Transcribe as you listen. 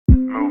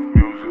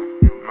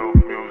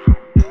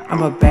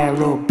I'm a bad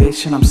little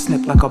bitch and I'm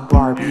snipped like a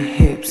Barbie.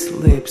 Hips,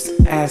 lips,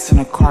 ass in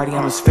a Cartier.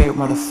 I'm his favorite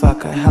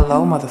motherfucker.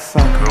 Hello,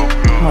 motherfucker.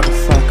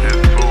 Motherfucker.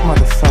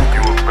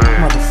 Motherfucker.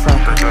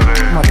 Motherfucker.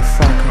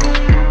 Motherfucker.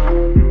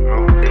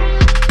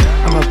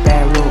 I'm a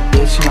bad little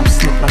bitch and I'm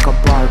snipped like a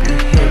Barbie.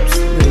 Hips,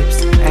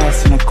 lips,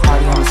 ass in a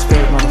Cartier. I'm his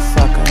favorite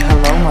motherfucker.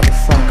 Hello,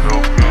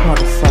 motherfucker.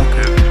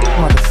 Motherfucker.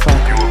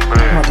 Motherfucker.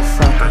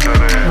 Motherfucker.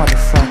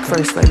 Motherfucker.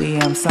 First lady,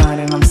 I'm signed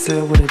and I'm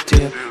sealed with a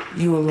dip.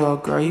 You a little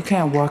girl, you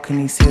can't walk in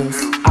these hills.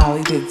 I'll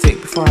eat a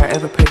dick before I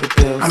ever pay the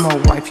bills. I'm a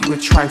wife, you a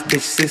trife,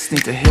 bitch, sis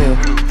need to heal.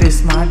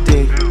 This my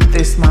dick,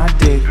 this my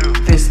dick,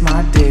 this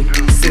my dick.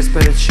 Sis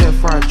better chill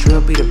for I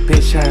drill, beat a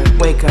bitch up.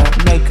 Wake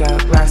up, make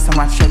up, last time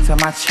I checked out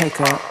my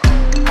checkup.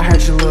 I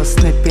heard your little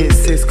snippet,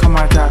 sis, call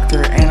my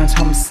doctor, and I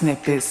told him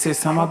snippet.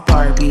 Sis, I'm a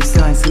Barbie,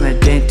 still ain't seen a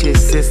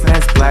dentist. Sis,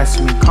 that's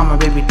blasphemy. Call my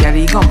baby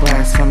daddy, you gon'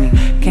 blaspheme me.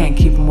 Can't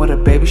keep him with a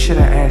baby,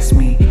 shoulda asked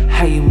me.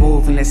 How you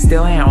moving, it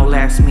still ain't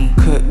outlast me.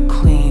 Cook,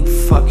 clean,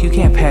 fuck, you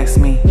can't pass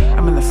me.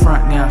 I'm in the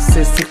front now,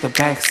 sis, take the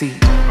backseat.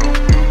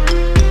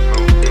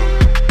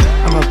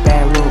 I'm a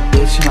bad little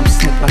bitch and I'm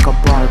snipped like a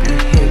Barbie.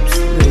 Hips,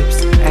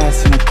 lips,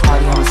 ass in a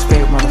Cartier. I'm his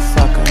favorite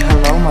motherfucker.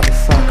 Hello,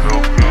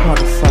 motherfucker.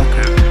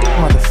 Motherfucker.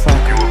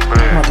 Motherfucker.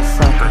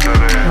 Motherfucker.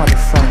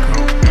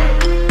 Motherfucker.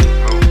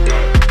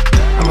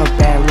 I'm a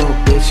bad little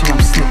bitch and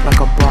I'm snipped like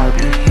a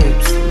Barbie.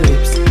 Hips,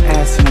 lips,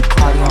 ass in a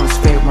Cartier. I'm his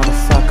favorite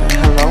motherfucker.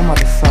 Hello,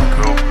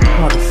 motherfucker.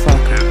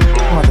 Motherfucker.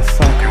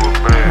 Motherfucker.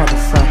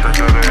 Motherfucker.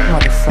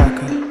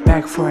 Motherfucker.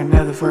 Back for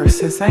another verse,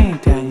 sis, I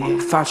ain't done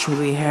yet. Thought you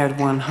really had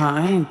one, huh?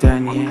 I ain't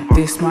done yet.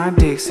 This my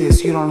dick,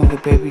 sis, you don't know the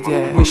baby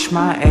dad. Wish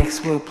my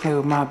ex would play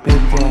with my baby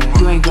dad.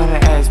 You ain't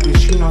gotta ask,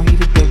 bitch, you know he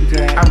the baby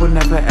dad. I would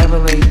never ever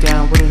lay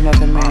down with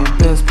another